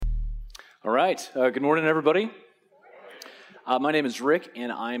All right. Good morning, everybody. My name is Rick,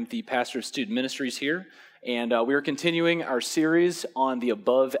 and I'm the pastor of student ministries here. And we are continuing our series on the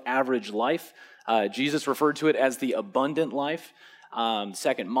above-average life. Jesus referred to it as the abundant life,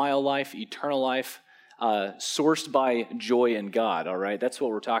 second mile life, eternal life, sourced by joy in God. All right, that's what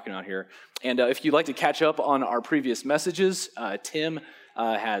we're talking about here. And if you'd like to catch up on our previous messages, Tim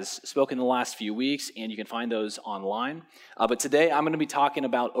has spoken the last few weeks, and you can find those online. But today I'm going to be talking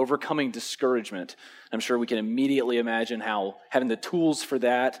about overcoming discouragement. I'm sure we can immediately imagine how having the tools for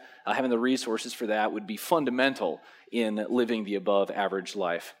that, having the resources for that would be fundamental in living the above-average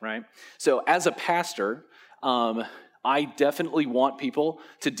life, right? So as a pastor, I definitely want people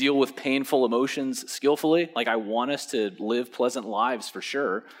to deal with painful emotions skillfully. Like, I want us to live pleasant lives for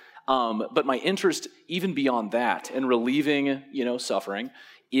sure. But my interest, even beyond that, in relieving, suffering,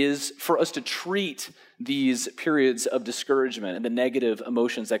 is for us to treat these periods of discouragement and the negative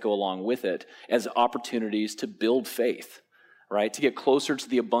emotions that go along with it as opportunities to build faith, right? To get closer to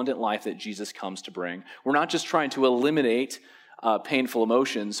the abundant life that Jesus comes to bring. We're not just trying to eliminate painful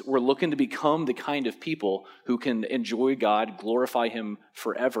emotions. We're looking to become the kind of people who can enjoy God, glorify Him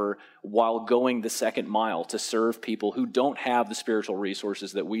forever, while going the second mile to serve people who don't have the spiritual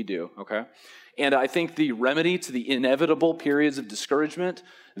resources that we do, okay? And I think the remedy to the inevitable periods of discouragement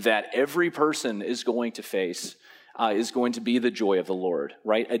that every person is going to face is going to be the joy of the Lord,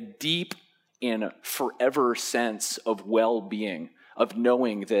 right? A deep and forever sense of well-being, of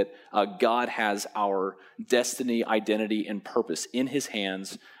knowing that God has our destiny, identity, and purpose in His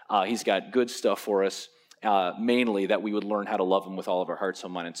hands. He's got good stuff for us, mainly that we would learn how to love Him with all of our heart, soul,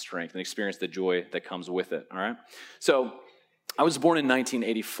 mind, and strength, and experience the joy that comes with it, all right? So I was born in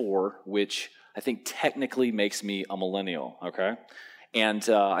 1984, which I think technically makes me a millennial, okay? And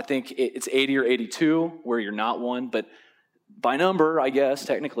I think it's 80 or 82 where you're not one, but by number, I guess,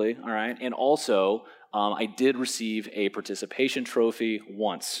 technically, all right? And also, I did receive a participation trophy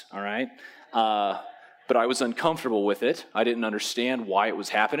once, all right? But I was uncomfortable with it. I didn't understand why it was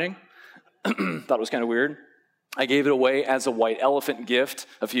happening. Thought it was kind of weird. I gave it away as a white elephant gift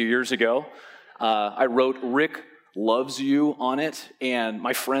a few years ago. I wrote Rick loves you on it, and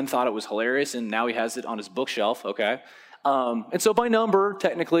my friend thought it was hilarious, and now he has it on his bookshelf, okay? And so by number,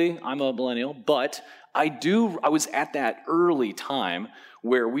 technically, I'm a millennial, but I was at that early time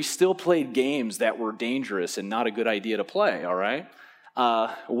where we still played games that were dangerous and not a good idea to play, all right?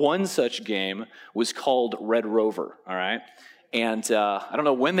 One such game was called Red Rover, all right? And I don't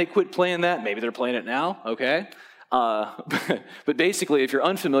know when they quit playing that. Maybe they're playing it now, okay? But basically, if you're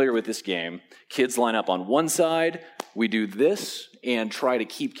unfamiliar with this game, kids line up on one side, we do this, and try to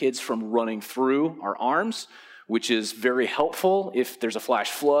keep kids from running through our arms, which is very helpful if there's a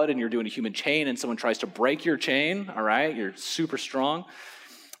flash flood and you're doing a human chain and someone tries to break your chain, all right? You're super strong.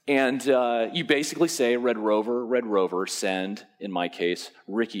 And you basically say, Red Rover, send, in my case,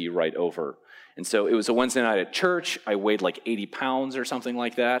 Ricky right over. And so it was a Wednesday night at church. I weighed like 80 pounds or something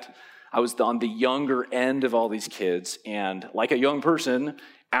like that. I was on the younger end of all these kids, and like a young person,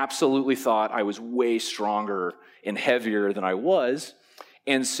 absolutely thought I was way stronger and heavier than I was.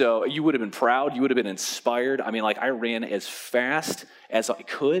 And so you would have been proud, you would have been inspired. I mean, like, I ran as fast as I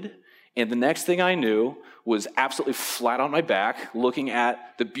could, and the next thing I knew was absolutely flat on my back, looking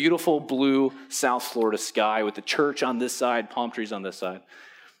at the beautiful blue South Florida sky with the church on this side, palm trees on this side.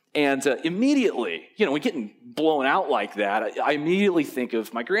 And immediately, when getting blown out like that, I immediately think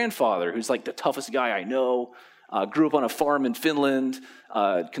of my grandfather, who's like the toughest guy I know, grew up on a farm in Finland,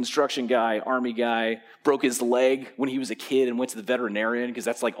 construction guy, army guy, broke his leg when he was a kid and went to the veterinarian because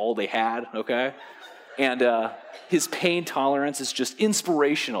that's like all they had, okay? And his pain tolerance is just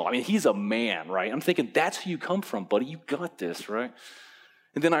inspirational. I mean, he's a man, right? I'm thinking, that's who you come from, buddy. You got this, right?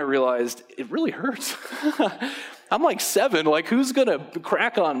 And then I realized it really hurts. I'm like 7. Like, who's going to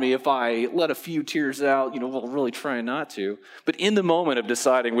crack on me if I let a few tears out? Well, really trying not to. But in the moment of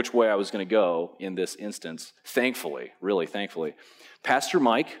deciding which way I was going to go in this instance, thankfully, Pastor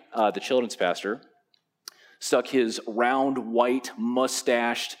Mike, the children's pastor, stuck his round, white,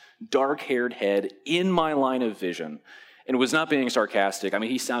 mustached, dark-haired head in my line of vision. And was not being sarcastic. I mean,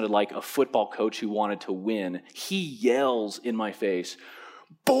 he sounded like a football coach who wanted to win. He yells in my face,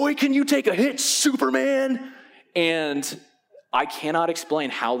 "Boy, can you take a hit, Superman?" And I cannot explain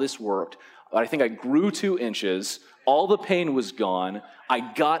how this worked, but I think I grew 2 inches. All the pain was gone. I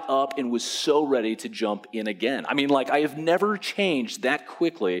got up and was so ready to jump in again. I mean, like, I have never changed that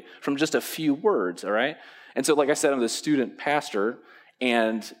quickly from just a few words, all right? And so, like I said, I'm the student pastor,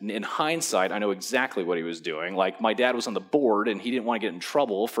 and in hindsight, I know exactly what he was doing. Like, my dad was on the board, and he didn't want to get in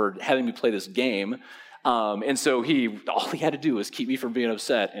trouble for having me play this game. And so all he had to do was keep me from being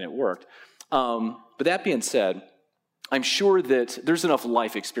upset, and it worked. But that being said, I'm sure that there's enough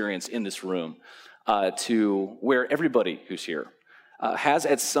life experience in this room to where everybody who's here has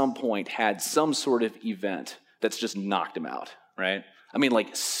at some point had some sort of event that's just knocked them out, right? I mean,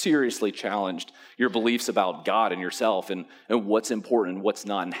 like seriously challenged your beliefs about God and yourself and what's important and what's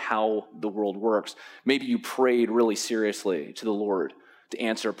not and how the world works. Maybe you prayed really seriously to the Lord to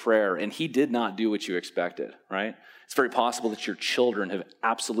answer prayer and he did not do what you expected, right? It's very possible that your children have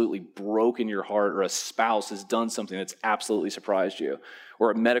absolutely broken your heart or a spouse has done something that's absolutely surprised you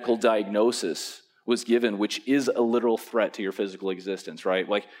or a medical diagnosis was given which is a literal threat to your physical existence, right?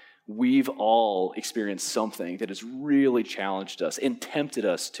 Like we've all experienced something that has really challenged us and tempted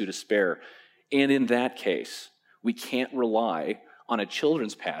us to despair. And in that case, we can't rely on a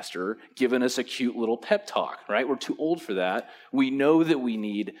children's pastor giving us a cute little pep talk, right? We're too old for that. We know that we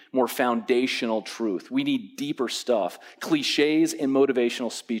need more foundational truth. We need deeper stuff. Cliches and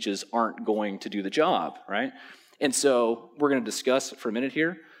motivational speeches aren't going to do the job, right? And so we're going to discuss for a minute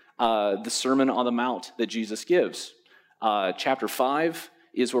here the Sermon on the Mount that Jesus gives. Chapter 5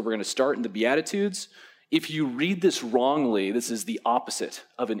 is where we're going to start in the Beatitudes. If you read this wrongly, this is the opposite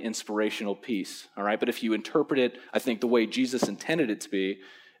of an inspirational piece, all right? But if you interpret it, I think, the way Jesus intended it to be,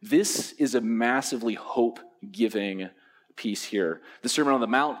 this is a massively hope-giving piece here. The Sermon on the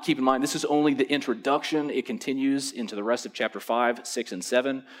Mount, keep in mind, this is only the introduction. It continues into the rest of chapter 5, 6, and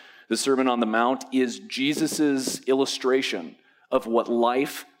 7. The Sermon on the Mount is Jesus's illustration of what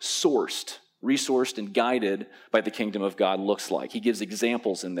life resourced and guided by the kingdom of God looks like. He gives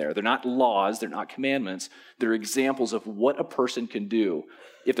examples in there. They're not laws, they're not commandments. They're examples of what a person can do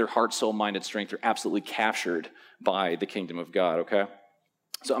if their heart, soul, mind, and strength are absolutely captured by the kingdom of God, okay?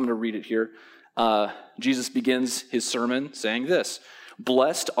 So I'm going to read it here. Jesus begins his sermon saying this,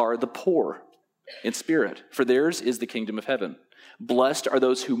 "Blessed are the poor in spirit, for theirs is the kingdom of heaven. Blessed are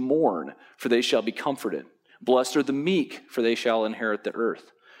those who mourn, for they shall be comforted. Blessed are the meek, for they shall inherit the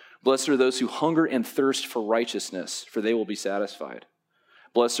earth. Blessed are those who hunger and thirst for righteousness, for they will be satisfied.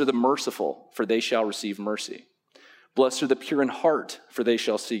 Blessed are the merciful, for they shall receive mercy. Blessed are the pure in heart, for they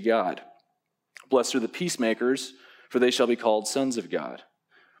shall see God. Blessed are the peacemakers, for they shall be called sons of God.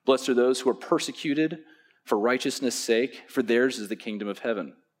 Blessed are those who are persecuted for righteousness' sake, for theirs is the kingdom of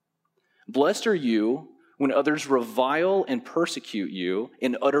heaven. Blessed are you when others revile and persecute you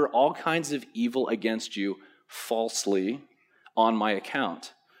and utter all kinds of evil against you falsely on my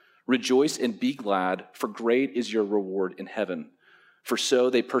account. Rejoice and be glad, for great is your reward in heaven. For so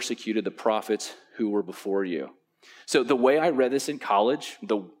they persecuted the prophets who were before you." So the way I read this in college,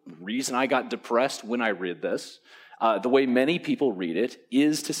 the reason I got depressed when I read this, the way many people read it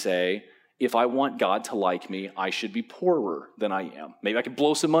is to say, if I want God to like me, I should be poorer than I am. Maybe I could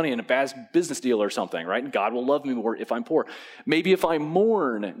blow some money in a bad business deal or something, right? And God will love me more if I'm poor. Maybe if I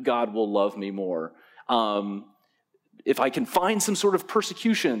mourn, God will love me more. If I can find some sort of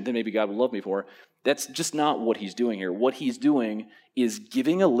persecution, then maybe God will love me more. That's just not what he's doing here. What he's doing is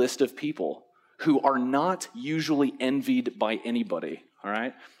giving a list of people who are not usually envied by anybody, all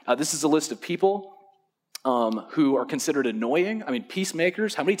right? This is a list of people who are considered annoying. I mean,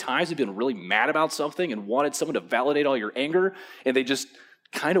 peacemakers, how many times have you been really mad about something and wanted someone to validate all your anger, and they just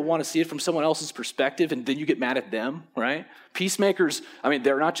kind of want to see it from someone else's perspective, and then you get mad at them, right? Peacemakers, I mean,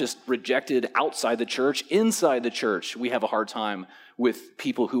 they're not just rejected outside the church. Inside the church, we have a hard time with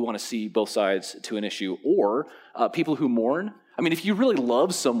people who want to see both sides to an issue, or people who mourn. I mean, if you really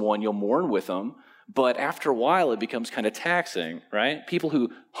love someone, you'll mourn with them, but after a while, it becomes kind of taxing, right? People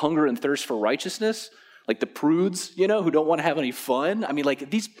who hunger and thirst for righteousness, like the prudes, who don't want to have any fun. I mean, like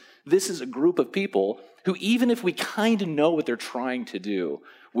this is a group of people who, even if we kind of know what they're trying to do,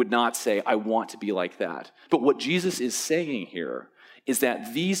 would not say, I want to be like that. But what Jesus is saying here is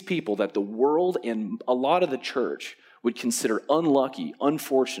that these people that the world and a lot of the church would consider unlucky,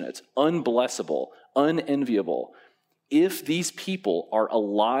 unfortunate, unblessable, unenviable, if these people are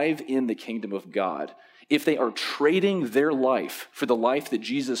alive in the kingdom of God, if they are trading their life for the life that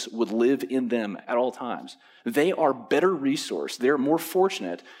Jesus would live in them at all times, they are better resourced, they're more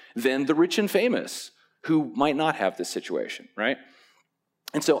fortunate than the rich and famous who might not have this situation, right?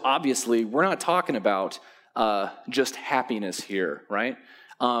 And so obviously, we're not talking about just happiness here, right?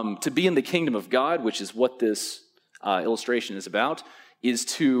 To be in the kingdom of God, which is what this illustration is about, is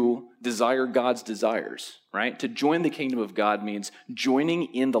to desire God's desires, right? To join the kingdom of God means joining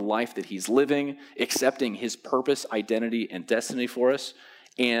in the life that he's living, accepting his purpose, identity, and destiny for us,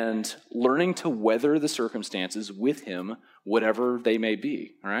 and learning to weather the circumstances with him, whatever they may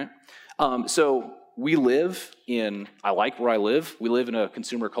be, all right? So we live in, I like where I live, we live in a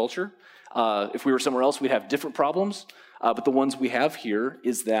consumer culture. If we were somewhere else, we'd have different problems. But the ones we have here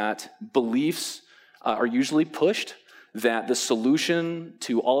is that beliefs are usually pushed that the solution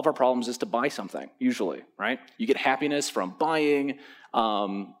to all of our problems is to buy something, usually, right? You get happiness from buying,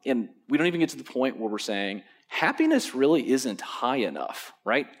 and we don't even get to the point where we're saying, happiness really isn't high enough,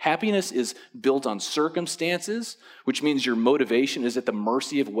 right? Happiness is built on circumstances, which means your motivation is at the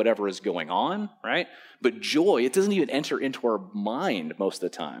mercy of whatever is going on, right? But joy, it doesn't even enter into our mind most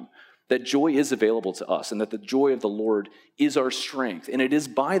of the time. That joy is available to us and that the joy of the Lord is our strength. And it is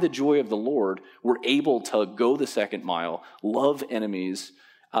by the joy of the Lord we're able to go the second mile, love enemies,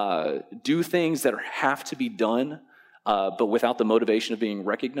 do things that have to be done, but without the motivation of being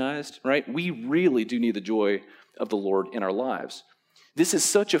recognized, right? We really do need the joy of the Lord in our lives. This is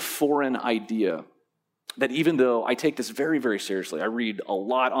such a foreign idea that even though I take this very, very seriously, I read a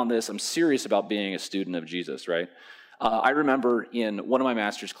lot on this, I'm serious about being a student of Jesus, right? I remember in one of my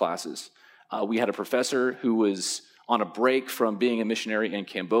master's classes, we had a professor who was on a break from being a missionary in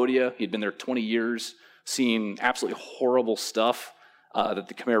Cambodia. He'd been there 20 years, seen absolutely horrible stuff that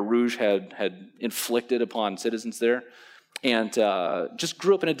the Khmer Rouge had inflicted upon citizens there, and just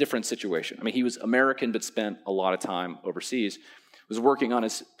grew up in a different situation. I mean, he was American, but spent a lot of time overseas. Was working on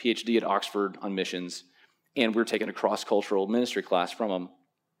his PhD at Oxford on missions, and we were taking a cross-cultural ministry class from him.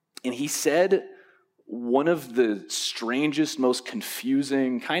 And he said one of the strangest, most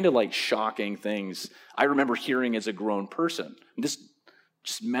confusing, kind of like shocking things I remember hearing as a grown person. This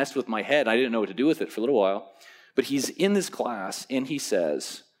just messed with my head. I didn't know what to do with it for a little while. But he's in this class, and he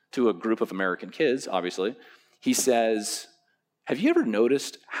says to a group of American kids, obviously, he says, have you ever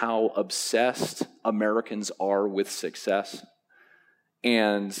noticed how obsessed Americans are with success?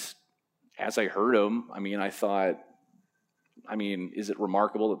 And as I heard him, I thought, is it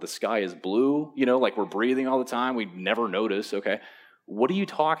remarkable that the sky is blue? Like we're breathing all the time. We never notice, okay? What are you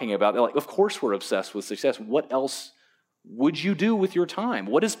talking about? They're like, of course we're obsessed with success. What else would you do with your time?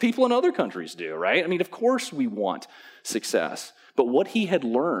 What does people in other countries do, right? Of course we want success. But what he had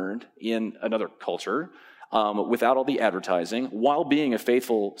learned in another culture, without all the advertising, while being a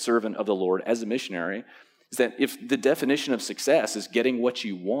faithful servant of the Lord as a missionary, is that if the definition of success is getting what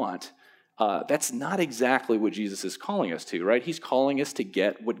you want, that's not exactly what Jesus is calling us to, right? He's calling us to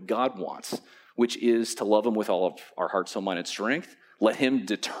get what God wants, which is to love him with all of our heart, soul, mind, and strength. Let him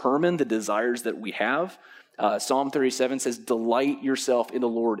determine the desires that we have. Psalm 37 says, delight yourself in the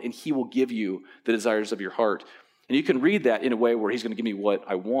Lord, and he will give you the desires of your heart. And you can read that in a way where he's going to give me what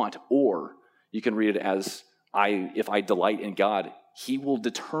I want, or you can read it as, if I delight in God, he will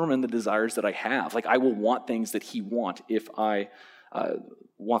determine the desires that I have. Like I will want things that he wants if I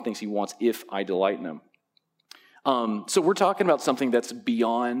delight in him. So we're talking about something that's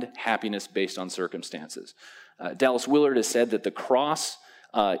beyond happiness based on circumstances. Dallas Willard has said that the cross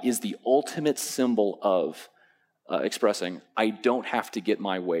is the ultimate symbol of expressing, I don't have to get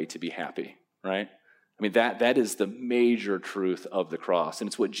my way to be happy, right? That is the major truth of the cross. And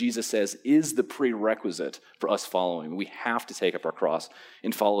it's what Jesus says is the prerequisite for us following. We have to take up our cross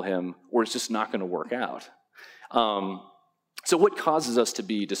and follow him, or it's just not going to work out. So what causes us to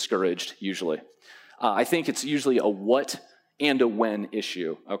be discouraged usually? I think it's usually a what and a when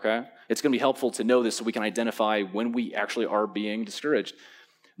issue, okay? It's going to be helpful to know this so we can identify when we actually are being discouraged.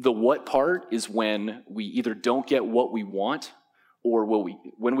 The what part is when we either don't get what we want or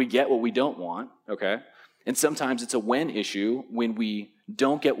when we get what we don't want, okay? And sometimes it's a when issue when we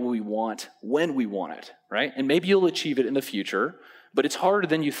don't get what we want when we want it, right? And maybe you'll achieve it in the future, but it's harder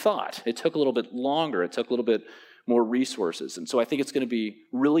than you thought. It took a little bit longer. It took a little bit more resources. And so I think it's going to be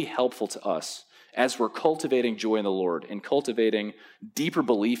really helpful to us as we're cultivating joy in the Lord and cultivating deeper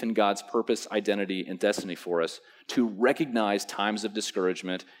belief in God's purpose, identity, and destiny for us to recognize times of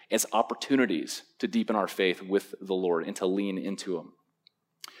discouragement as opportunities to deepen our faith with the Lord and to lean into him.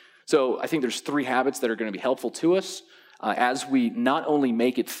 So I think there's 3 habits that are going to be helpful to us as we not only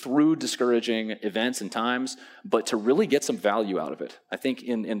make it through discouraging events and times, but to really get some value out of it. I think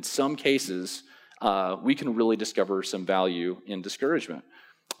in some cases, we can really discover some value in discouragement.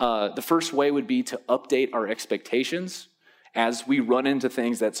 The first way would be to update our expectations as we run into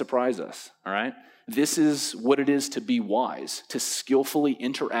things that surprise us, all right? This is what it is to be wise, to skillfully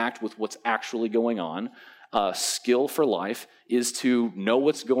interact with what's actually going on. Skill for life is to know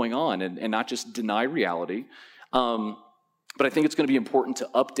what's going on and not just deny reality. But I think it's going to be important to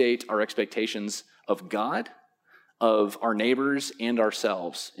update our expectations of God, of our neighbors, and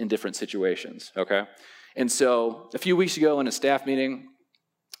ourselves in different situations, okay? And so a few weeks ago in a staff meeting,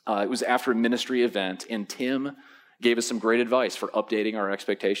 it was after a ministry event, and Tim gave us some great advice for updating our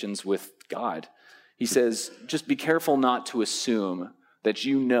expectations with God. He says, just be careful not to assume that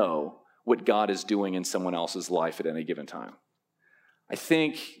you know what God is doing in someone else's life at any given time. I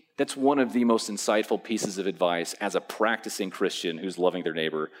think that's one of the most insightful pieces of advice as a practicing Christian who's loving their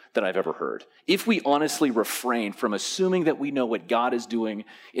neighbor that I've ever heard. If we honestly refrain from assuming that we know what God is doing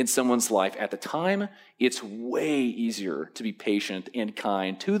in someone's life at the time, it's way easier to be patient and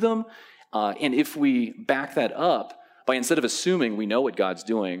kind to them. And if we back that up by instead of assuming we know what God's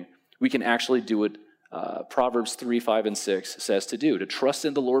doing, we can actually do what Proverbs 3, 5, and 6 says to do, to trust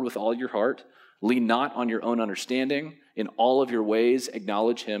in the Lord with all your heart, lean not on your own understanding. In all of your ways,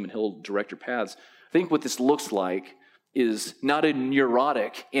 acknowledge him, and he'll direct your paths. I think what this looks like is not a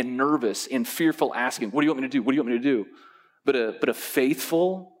neurotic and nervous and fearful asking, what do you want me to do? What do you want me to do? But a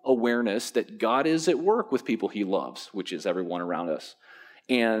faithful awareness that God is at work with people he loves, which is everyone around us.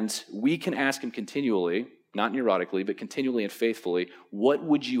 And we can ask him continually, not neurotically, but continually and faithfully, what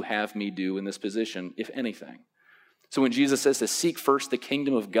would you have me do in this position, if anything? So when Jesus says to seek first the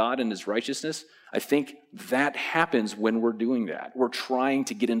kingdom of God and his righteousness, I think that happens when we're doing that. We're trying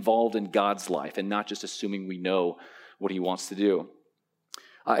to get involved in God's life and not just assuming we know what he wants to do.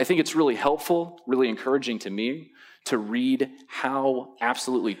 I think it's really helpful, really encouraging to me to read how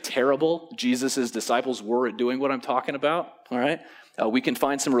absolutely terrible Jesus' disciples were at doing what I'm talking about, all right? We can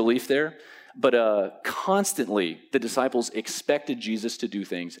find some relief there. But constantly, the disciples expected Jesus to do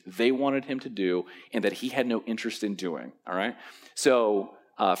things they wanted him to do and that he had no interest in doing, all right? So,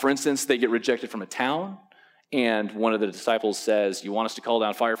 for instance, they get rejected from a town, and one of the disciples says, you want us to call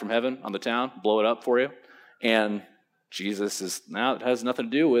down fire from heaven on the town, blow it up for you? And Jesus is, now it has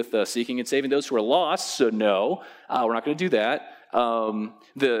nothing to do with seeking and saving those who are lost, so no, we're not going to do that.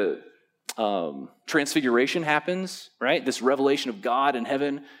 Transfiguration happens, right? This revelation of God in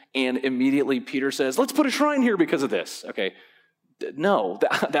heaven, and immediately Peter says, let's put a shrine here because of this. Okay, no,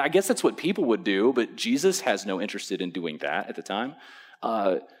 I guess that's what people would do, but Jesus has no interest in doing that at the time.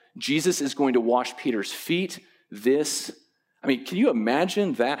 Jesus is going to wash Peter's feet. Can you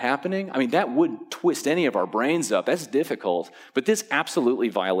imagine that happening? That would twist any of our brains up. That's difficult, but this absolutely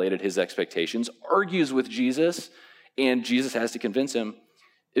violated his expectations, argues with Jesus, and Jesus has to convince him.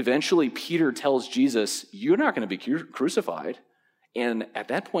 Eventually, Peter tells Jesus, you're not going to be crucified. And at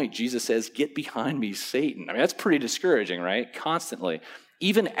that point, Jesus says, get behind me, Satan. That's pretty discouraging, right? Constantly.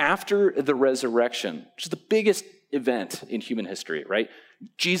 Even after the resurrection, which is the biggest event in human history, right?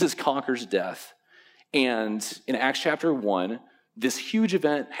 Jesus conquers death. And in Acts chapter 1, this huge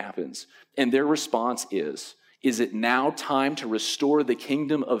event happens. And their response is it now time to restore the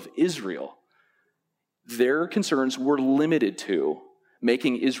kingdom of Israel? Their concerns were limited to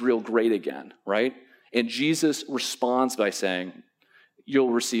making Israel great again, right? And Jesus responds by saying,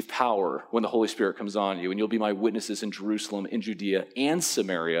 you'll receive power when the Holy Spirit comes on you, and you'll be my witnesses in Jerusalem, in Judea, and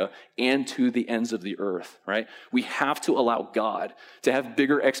Samaria, and to the ends of the earth, right? We have to allow God to have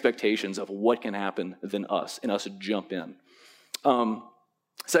bigger expectations of what can happen than us, and us jump in.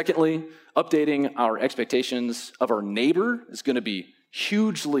 Secondly, updating our expectations of our neighbor is going to be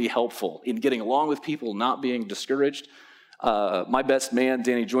hugely helpful in getting along with people, not being discouraged. My best man,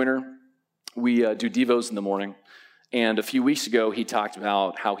 Danny Joyner, we do Devos in the morning. And a few weeks ago, he talked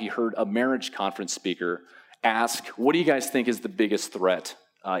about how he heard a marriage conference speaker ask, what do you guys think is the biggest threat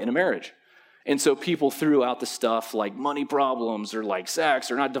in a marriage? And so people threw out the stuff like money problems or like sex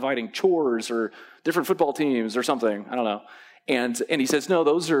or not dividing chores or different football teams or something. I don't know. And he says, no,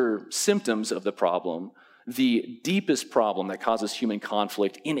 those are symptoms of the problem. The deepest problem that causes human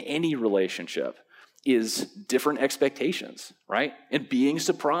conflict in any relationship is different expectations, right? And being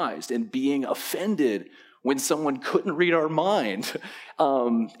surprised and being offended when someone couldn't read our mind.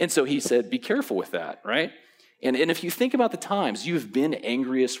 And so he said, be careful with that, right? And if you think about the times you've been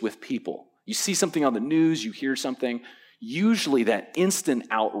angriest with people, you see something on the news, you hear something, usually that instant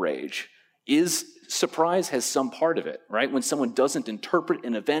outrage is surprise has some part of it, right? When someone doesn't interpret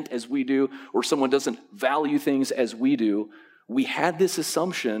an event as we do, or someone doesn't value things as we do, we had this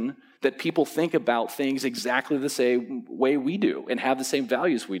assumption that people think about things exactly the same way we do and have the same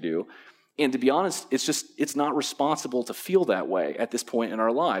values we do. And to be honest, it's not responsible to feel that way at this point in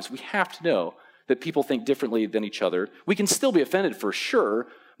our lives. We have to know that people think differently than each other. We can still be offended for sure,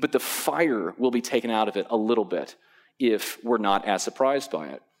 but the fire will be taken out of it a little bit if we're not as surprised by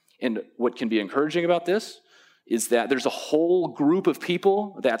it. And what can be encouraging about this is that there's a whole group of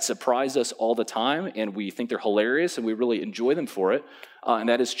people that surprise us all the time, and we think they're hilarious, and we really enjoy them for it, and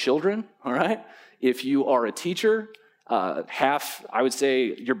that is children, all right? If you are a teacher, I would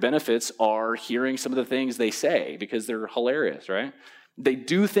say your benefits are hearing some of the things they say because they're hilarious, right? They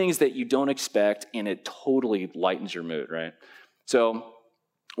do things that you don't expect, and it totally lightens your mood, right? So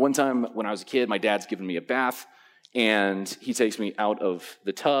one time when I was a kid, my dad's given me a bath, And he takes me out of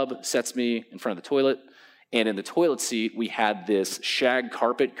the tub, sets me in front of the toilet, and in the toilet seat, we had this shag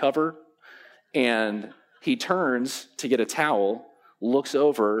carpet cover, and he turns to get a towel, looks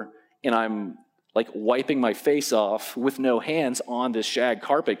over, and I'm like wiping my face off with no hands on this shag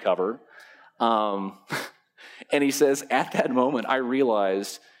carpet cover. And he says, at that moment, I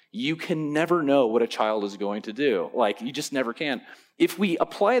realized you can never know what a child is going to do. Like, you just never can. If we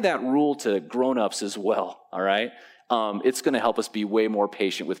apply that rule to grown-ups as well, all right, it's going to help us be way more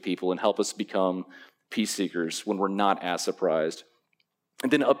patient with people and help us become peace seekers when we're not as surprised.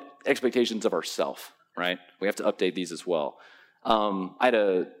 And then expectations of ourselves, right? We have to update these as well. I had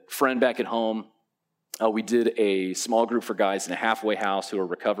a friend back at home. We did a small group for guys in a halfway house who are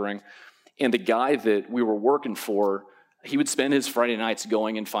recovering. And the guy that we were working for, he would spend his Friday nights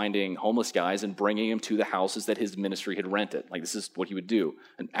going and finding homeless guys and bringing them to the houses that his ministry had rented. Like, this is what he would do,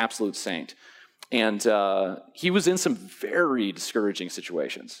 an absolute saint. And he was in some very discouraging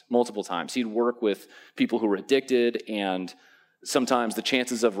situations multiple times. He'd work with people who were addicted, and sometimes the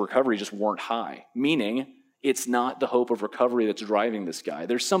chances of recovery just weren't high, meaning it's not the hope of recovery that's driving this guy.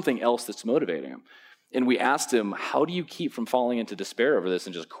 There's something else that's motivating him. And we asked him, how do you keep from falling into despair over this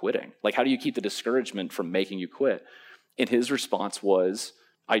and just quitting? Like, how do you keep the discouragement from making you quit? And his response was,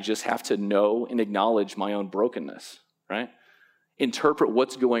 I just have to know and acknowledge my own brokenness, right? Interpret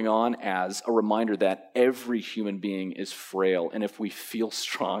what's going on as a reminder that every human being is frail. And if we feel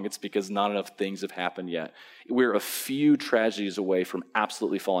strong, it's because not enough things have happened yet. We're a few tragedies away from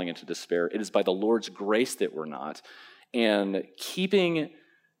absolutely falling into despair. It is by the Lord's grace that we're not. And keeping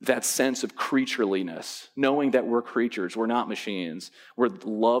that sense of creatureliness, knowing that we're creatures, we're not machines, we're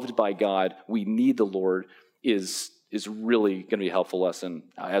loved by God, we need the Lord, is really going to be a helpful lesson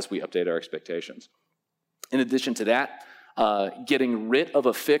as we update our expectations. In addition to that, getting rid of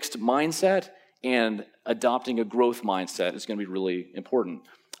a fixed mindset and adopting a growth mindset is going to be really important.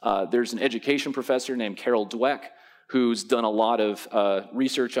 There's an education professor named Carol Dweck who's done a lot of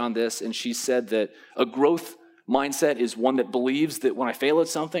research on this, and she said that a growth mindset is one that believes that when I fail at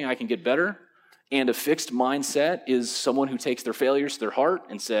something, I can get better. And a fixed mindset is someone who takes their failures to their heart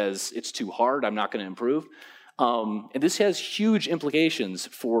and says, it's too hard, I'm not going to improve. And this has huge implications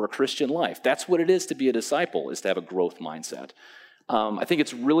for a Christian life. That's what it is to be a disciple, is to have a growth mindset. I think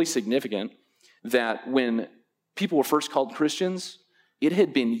it's really significant that when people were first called Christians, it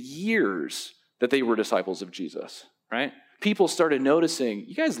had been years that they were disciples of Jesus, right? People started noticing,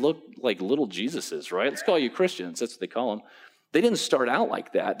 you guys look like little Jesuses, right? Let's call you Christians. That's what they call them. They didn't start out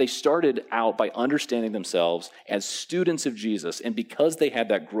like that. They started out by understanding themselves as students of Jesus. And because they had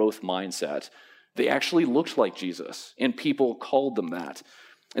that growth mindset, they actually looked like Jesus, and people called them that.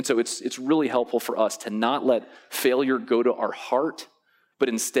 And so it's really helpful for us to not let failure go to our heart, but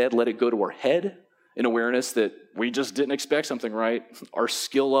instead let it go to our head, in awareness that we just didn't expect something right. Our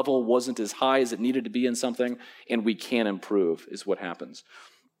skill level wasn't as high as it needed to be in something, and we can improve is what happens.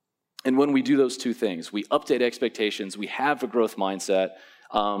 And when we do those two things, we update expectations, we have a growth mindset.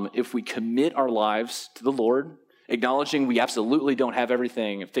 If we commit our lives to the Lord, acknowledging we absolutely don't have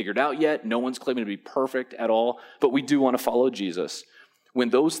everything figured out yet, no one's claiming to be perfect at all, but we do want to follow Jesus. When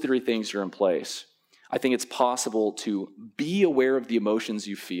those three things are in place, I think it's possible to be aware of the emotions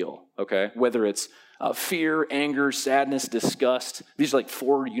you feel, okay? Whether it's fear, anger, sadness, disgust. These are like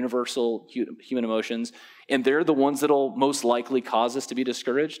four universal human emotions, and they're the ones that'll most likely cause us to be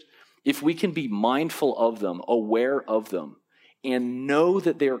discouraged. If we can be mindful of them, aware of them, and know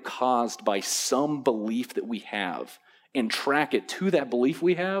that they are caused by some belief that we have, and track it to that belief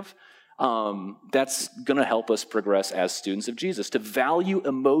we have, that's going to help us progress as students of Jesus, to value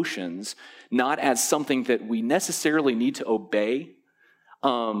emotions not as something that we necessarily need to obey,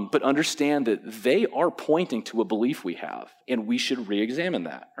 but understand that they are pointing to a belief we have, and we should re-examine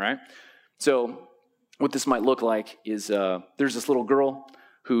that, right? So what this might look like is there's this little girl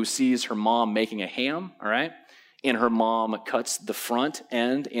who sees her mom making a ham, all right? And her mom cuts the front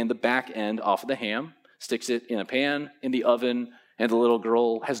end and the back end off of the ham, sticks it in a pan in the oven, and the little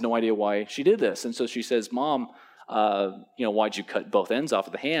girl has no idea why she did this. And so she says, Mom, why'd you cut both ends off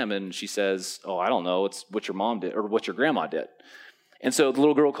of the ham? And she says, oh, I don't know. It's what your mom did, or what your grandma did. And so the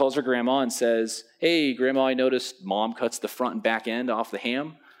little girl calls her grandma and says, hey, Grandma, I noticed Mom cuts the front and back end off the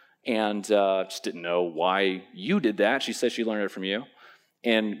ham, and just didn't know why you did that. She says she learned it from you.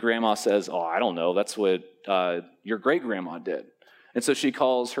 And Grandma says, oh, I don't know. That's what your great-grandma did. And so she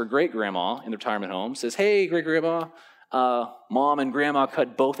calls her great-grandma in the retirement home, says, hey, great-grandma, Mom and Grandma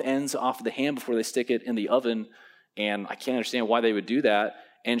cut both ends off of the ham before they stick it in the oven, and I can't understand why they would do that.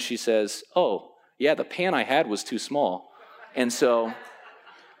 And she says, oh, yeah, the pan I had was too small. And so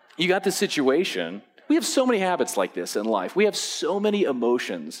you got this situation We have so many habits like this in life. We have so many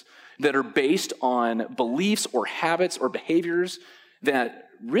emotions that are based on beliefs or habits or behaviors that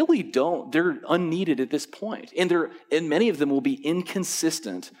really they're unneeded at this point. And many of them will be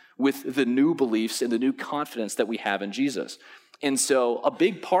inconsistent with the new beliefs and the new confidence that we have in Jesus. And so a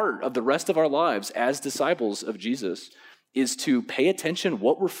big part of the rest of our lives as disciples of Jesus is to pay attention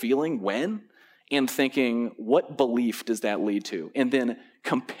what we're feeling when, and thinking, what belief does that lead to? And then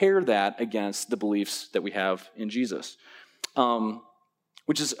compare that against the beliefs that we have in Jesus,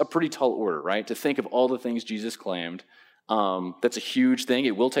 which is a pretty tall order, right? To think of all the things Jesus claimed. That's a huge thing.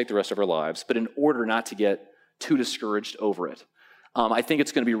 It will take the rest of our lives, but in order not to get too discouraged over it, I think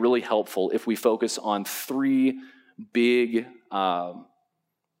it's going to be really helpful if we focus on three big parts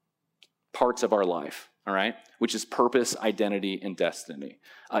of our life, all right? Which is purpose, identity, and destiny.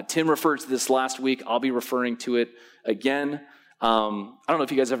 Tim referred to this last week. I'll be referring to it again. I don't know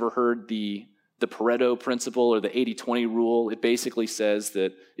if you guys ever heard the Pareto principle or the 80-20 rule. It basically says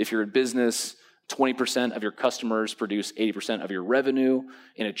that if you're in business, 20% of your customers produce 80% of your revenue.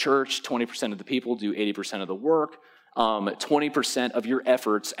 In a church, 20% of the people do 80% of the work. 20% of your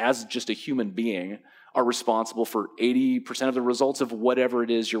efforts as just a human being are responsible for 80% of the results of whatever it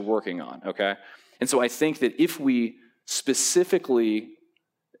is you're working on, okay? And so I think that if we specifically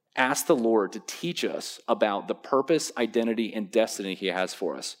ask the Lord to teach us about the purpose, identity, and destiny he has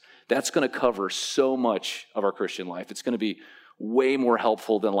for us, that's going to cover so much of our Christian life. It's going to be way more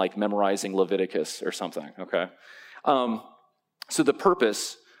helpful than like memorizing Leviticus or something, okay? So the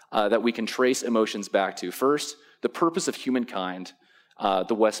purpose that we can trace emotions back to, first, the purpose of humankind,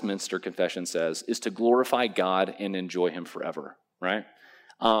 the Westminster Confession says, is to glorify God and enjoy him forever, right?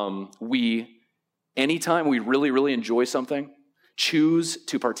 Anytime we really, really enjoy something, choose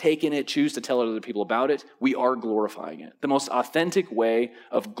to partake in it, choose to tell other people about it, we are glorifying it. The most authentic way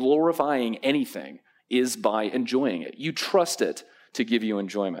of glorifying anything is by enjoying it. You trust it to give you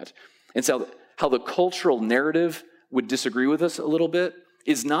enjoyment. And so how the cultural narrative would disagree with us a little bit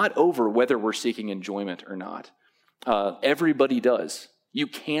is not over whether we're seeking enjoyment or not. Everybody does. You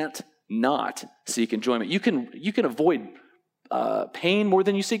can't not seek enjoyment. You can avoid pain more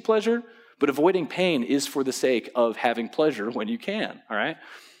than you seek pleasure, but avoiding pain is for the sake of having pleasure when you can, all right?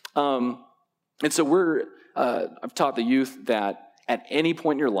 And so I've taught the youth that at any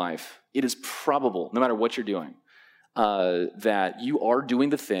point in your life, it is probable, no matter what you're doing, that you are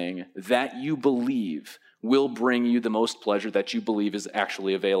doing the thing that you believe will bring you the most pleasure that you believe is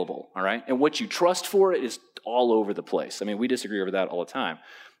actually available, all right? And what you trust for it is all over the place. I mean, we disagree over that all the time.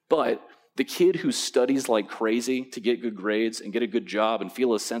 But the kid who studies like crazy to get good grades and get a good job and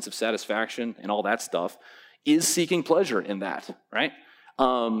feel a sense of satisfaction and all that stuff is seeking pleasure in that, right?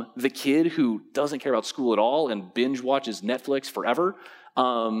 The kid who doesn't care about school at all and binge watches Netflix forever,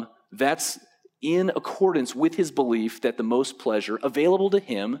 that's in accordance with his belief that the most pleasure available to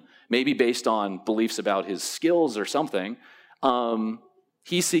him, maybe based on beliefs about his skills or something,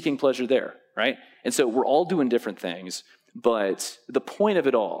 he's seeking pleasure there, right? And so we're all doing different things, but the point of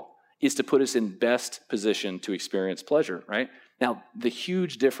it all is to put us in best position to experience pleasure, right? Now, the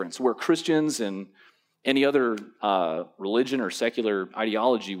huge difference where Christians and any other religion or secular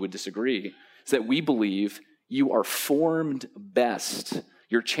ideology would disagree is that we believe you are formed best.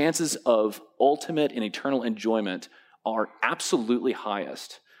 Your chances of ultimate and eternal enjoyment are absolutely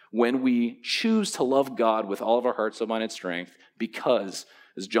highest when we choose to love God with all of our heart, soul, mind, and strength because,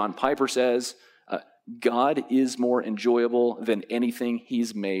 as John Piper says, God is more enjoyable than anything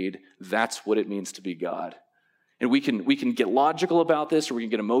he's made. That's what it means to be God. And we can get logical about this or we can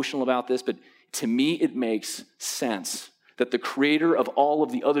get emotional about this, but to me it makes sense that the creator of all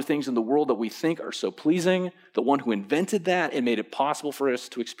of the other things in the world that we think are so pleasing, the one who invented that and made it possible for us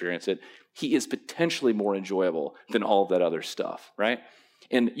to experience it, he is potentially more enjoyable than all of that other stuff, right?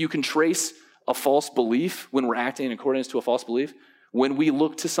 And you can trace a false belief when we're acting in accordance to a false belief when we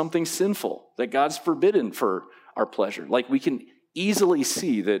look to something sinful that God's forbidden for our pleasure. Like we can easily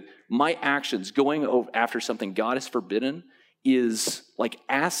see that my actions going after something God has forbidden is like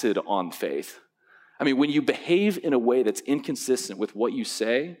acid on faith. I mean, when you behave in a way that's inconsistent with what you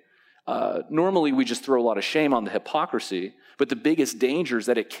say, normally we just throw a lot of shame on the hypocrisy, but the biggest danger is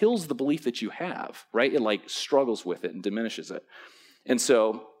that it kills the belief that you have, right? It like struggles with it and diminishes it. And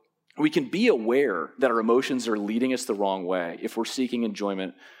so we can be aware that our emotions are leading us the wrong way if we're seeking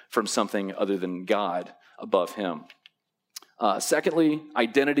enjoyment from something other than God above him. Secondly,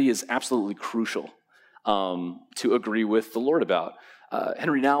 identity is absolutely crucial to agree with the Lord about.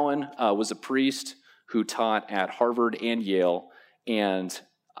 Henry Nouwen was a priest who taught at Harvard and Yale and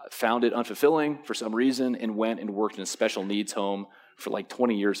found it unfulfilling for some reason and went and worked in a special needs home for like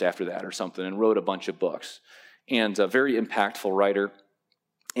 20 years after that or something and wrote a bunch of books. And a very impactful writer.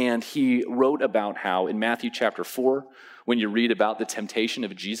 And he wrote about how in Matthew chapter 4, when you read about the temptation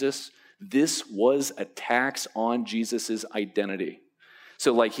of Jesus, this was a tax on Jesus' identity.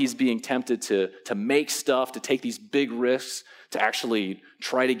 So like he's being tempted to make stuff, to take these big risks, to actually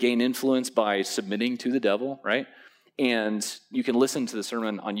try to gain influence by submitting to the devil, right? And you can listen to the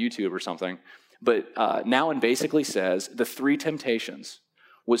sermon on YouTube or something. But Nouwen basically says the three temptations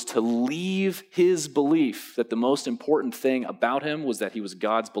was to leave his belief that the most important thing about him was that he was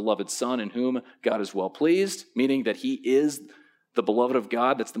God's beloved son in whom God is well pleased, meaning that he is the beloved of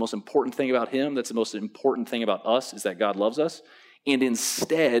God. That's the most important thing about him. That's the most important thing about us, is that God loves us. And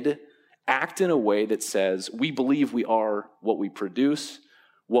instead, act in a way that says we believe we are what we produce,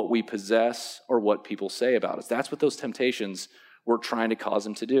 what we possess, or what people say about us. That's what those temptations were trying to cause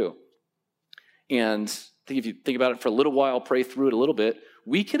him to do. And I think if you think about it for a little while, pray through it a little bit,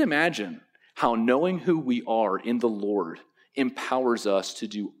 we can imagine how knowing who we are in the Lord empowers us to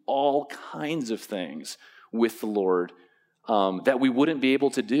do all kinds of things with the Lord that we wouldn't be able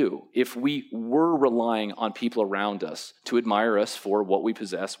to do if we were relying on people around us to admire us for what we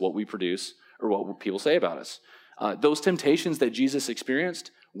possess, what we produce, or what people say about us. Those temptations that Jesus experienced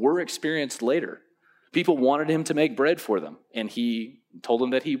were experienced later. People wanted him to make bread for them, and he told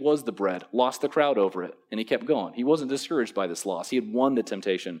them that he was the bread, lost the crowd over it, and he kept going. He wasn't discouraged by this loss. He had won the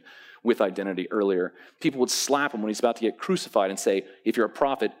temptation with identity earlier. People would slap him when he's about to get crucified and say, if you're a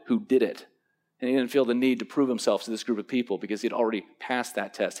prophet, who did it? And he didn't feel the need to prove himself to this group of people because he'd already passed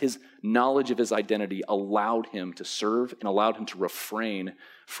that test. His knowledge of his identity allowed him to serve and allowed him to refrain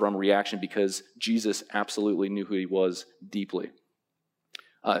from reaction because Jesus absolutely knew who he was deeply.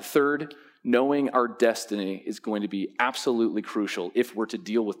 Third, knowing our destiny is going to be absolutely crucial if we're to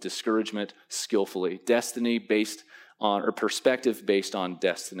deal with discouragement skillfully. Destiny based on, or perspective based on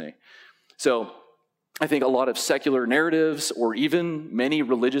destiny. So I think a lot of secular narratives or even many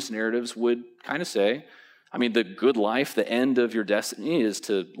religious narratives would kind of say, I mean, the good life, the end of your destiny is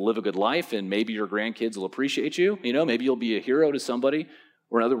to live a good life and maybe your grandkids will appreciate you. You know, maybe you'll be a hero to somebody,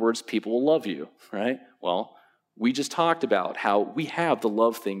 or in other words, people will love you, right? Well, we just talked about how we have the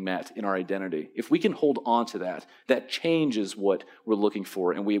love thing met in our identity. If we can hold on to that, that changes what we're looking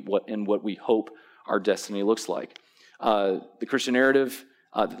for and what we hope our destiny looks like. The Christian narrative,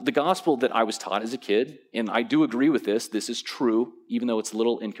 the gospel that I was taught as a kid, and I do agree with this is true, even though it's a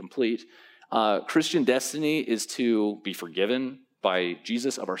little incomplete. Christian destiny is to be forgiven by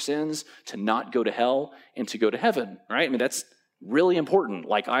Jesus of our sins, to not go to hell, and to go to heaven, right? I mean, that's really important.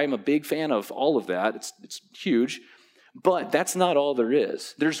 Like, I'm a big fan of all of that. It's huge. But that's not all there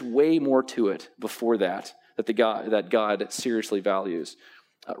is. There's way more to it before that God seriously values.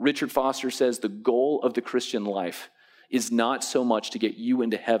 Richard Foster says the goal of the Christian life is not so much to get you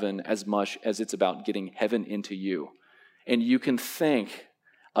into heaven as much as it's about getting heaven into you. And you can think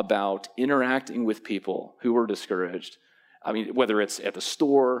about interacting with people who are discouraged. I mean, whether it's at the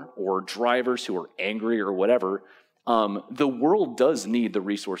store or drivers who are angry or whatever, the world does need the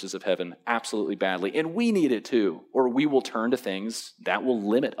resources of heaven absolutely badly. And we need it too, or we will turn to things that will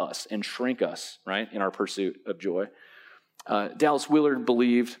limit us and shrink us, right, in our pursuit of joy. Dallas Willard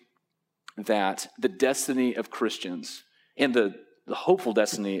believed that the destiny of Christians and the hopeful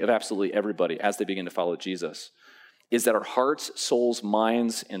destiny of absolutely everybody as they begin to follow Jesus is that our hearts, souls,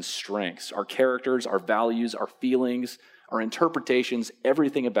 minds, and strengths, our characters, our values, our feelings, our interpretations,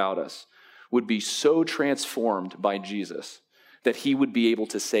 everything about us would be so transformed by Jesus that he would be able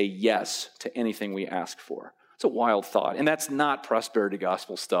to say yes to anything we ask for. It's a wild thought. And that's not prosperity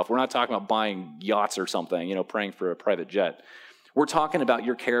gospel stuff. We're not talking about buying yachts or something, praying for a private jet. We're talking about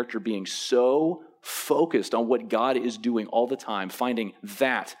your character being so focused on what God is doing all the time, finding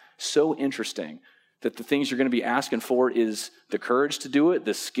that so interesting that the things you're going to be asking for is the courage to do it,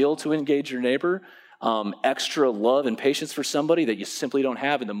 the skill to engage your neighbor, extra love and patience for somebody that you simply don't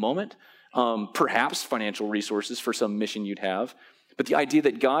have in the moment, perhaps financial resources for some mission you'd have. But the idea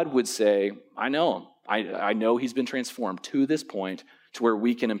that God would say, I know him. I know he's been transformed to this point to where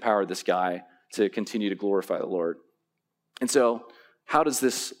we can empower this guy to continue to glorify the Lord. And so how does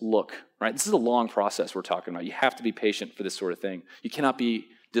this look, right? This is a long process we're talking about. You have to be patient for this sort of thing. You cannot be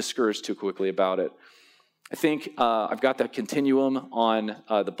discouraged too quickly about it. I think I've got that continuum on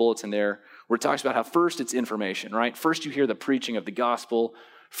the bulletin there where it talks about how first it's information, right? First you hear the preaching of the gospel.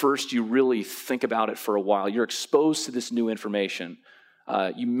 First you really think about it for a while. You're exposed to this new information.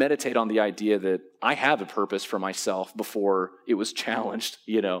 You meditate on the idea that I have a purpose for myself before it was challenged,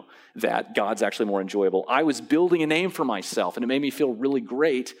 that God's actually more enjoyable. I was building a name for myself, and it made me feel really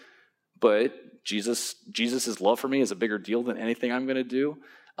great, but Jesus' love for me is a bigger deal than anything I'm going to do.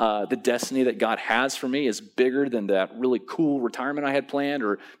 The destiny that God has for me is bigger than that really cool retirement I had planned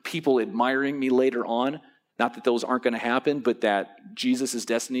or people admiring me later on. Not that those aren't going to happen, but that Jesus'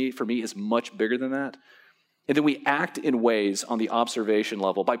 destiny for me is much bigger than that. And then we act in ways on the observation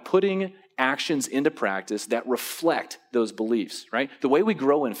level by putting actions into practice that reflect those beliefs, right? The way we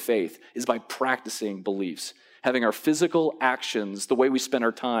grow in faith is by practicing beliefs, having our physical actions, the way we spend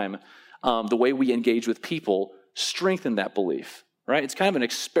our time, the way we engage with people, strengthen that belief, right? It's kind of an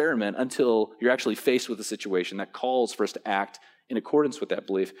experiment until you're actually faced with a situation that calls for us to act in accordance with that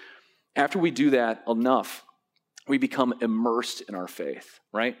belief. After we do that enough, we become immersed in our faith,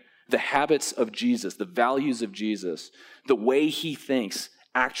 right? The habits of Jesus, the values of Jesus, the way he thinks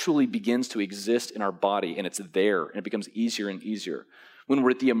actually begins to exist in our body, and it's there, and it becomes easier and easier. When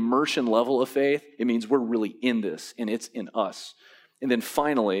we're at the immersion level of faith, it means we're really in this, and it's in us. And then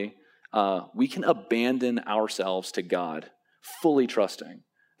finally, we can abandon ourselves to God, fully trusting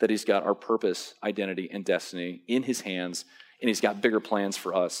that he's got our purpose, identity, and destiny in his hands, and he's got bigger plans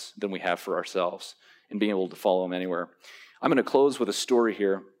for us than we have for ourselves, and being able to follow him anywhere. I'm going to close with a story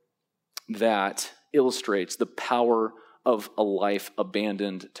here that illustrates the power of a life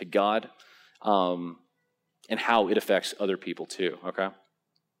abandoned to God, and how it affects other people too, okay?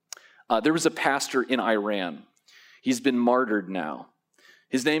 There was a pastor in Iran. He's been martyred now.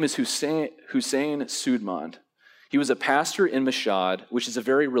 His name is Hussein Soodmand. He was a pastor in Mashhad, which is a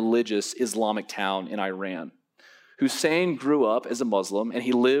very religious Islamic town in Iran. Hussein grew up as a Muslim, and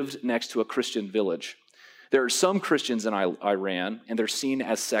he lived next to a Christian village. There are some Christians in Iran, and they're seen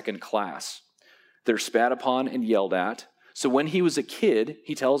as second class. They're spat upon and yelled at. So when he was a kid,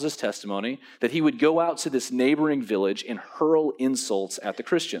 he tells his testimony that he would go out to this neighboring village and hurl insults at the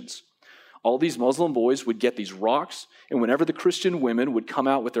Christians. All these Muslim boys would get these rocks, and whenever the Christian women would come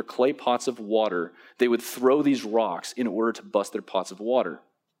out with their clay pots of water, they would throw these rocks in order to bust their pots of water.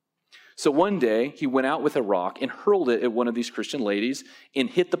 So one day, he went out with a rock and hurled it at one of these Christian ladies and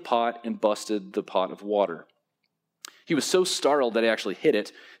hit the pot and busted the pot of water. He was so startled that he actually hit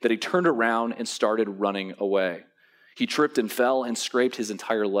it that he turned around and started running away. He tripped and fell and scraped his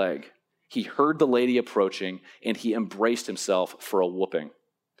entire leg. He heard the lady approaching, and he embraced himself for a whooping.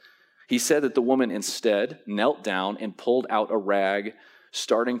 He said that the woman instead knelt down and pulled out a rag,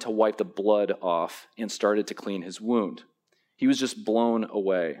 starting to wipe the blood off, and started to clean his wound. He was just blown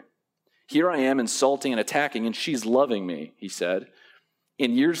away. Here I am insulting and attacking, and she's loving me, he said.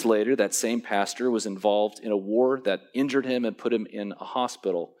 And years later, that same pastor was involved in a war that injured him and put him in a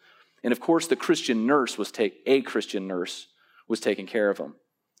hospital. And of course, a Christian nurse was taking care of him.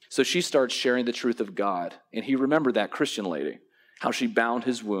 So she starts sharing the truth of God, and he remembered that Christian lady, how she bound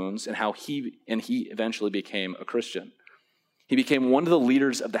his wounds, and how he eventually became a Christian. He became one of the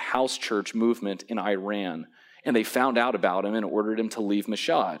leaders of the house church movement in Iran, and they found out about him and ordered him to leave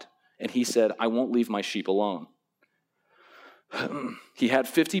Mashhad. And he said, I won't leave my sheep alone. He had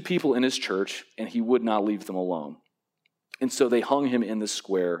 50 people in his church, and he would not leave them alone. And so they hung him in the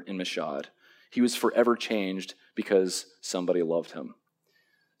square in Mashhad. He was forever changed because somebody loved him.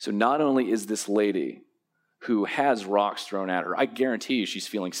 So not only is this lady who has rocks thrown at her, I guarantee you she's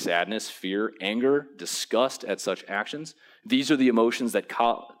feeling sadness, fear, anger, disgust at such actions. These are the emotions that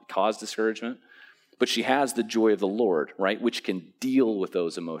cause discouragement. But she has the joy of the Lord, right, which can deal with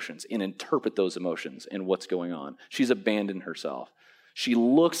those emotions and interpret those emotions and what's going on. She's abandoned herself. She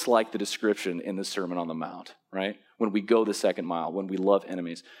looks like the description in the Sermon on the Mount, right? When we go the second mile, when we love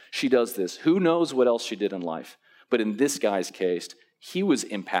enemies. She does this. Who knows what else she did in life? But in this guy's case, he was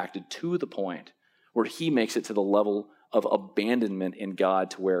impacted to the point where he makes it to the level of abandonment in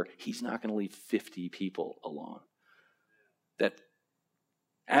God to where he's not going to leave 50 people alone. That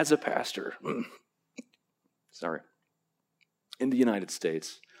as a pastor, in the United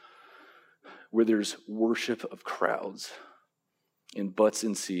States, where there's worship of crowds and butts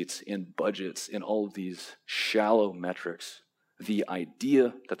in seats and budgets and all of these shallow metrics, the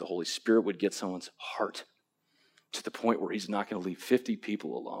idea that the Holy Spirit would get someone's heart to the point where he's not going to leave 50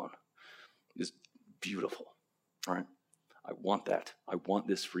 people alone is beautiful, all right? I want that. I want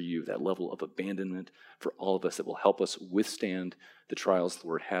this for you, that level of abandonment for all of us that will help us withstand the trials the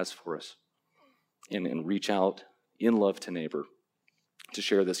Lord has for us. And reach out in love to neighbor to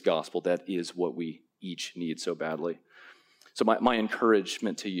share this gospel that is what we each need so badly. So my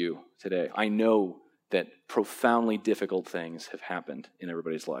encouragement to you today, I know that profoundly difficult things have happened in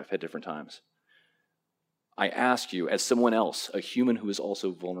everybody's life at different times. I ask you, as someone else, a human who is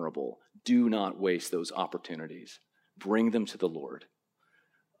also vulnerable, do not waste those opportunities. Bring them to the Lord.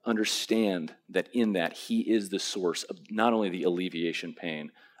 Understand that in that, he is the source of not only the alleviation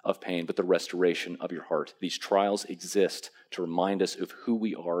pain of pain, but the restoration of your heart. These trials exist to remind us of who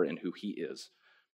we are and who He is.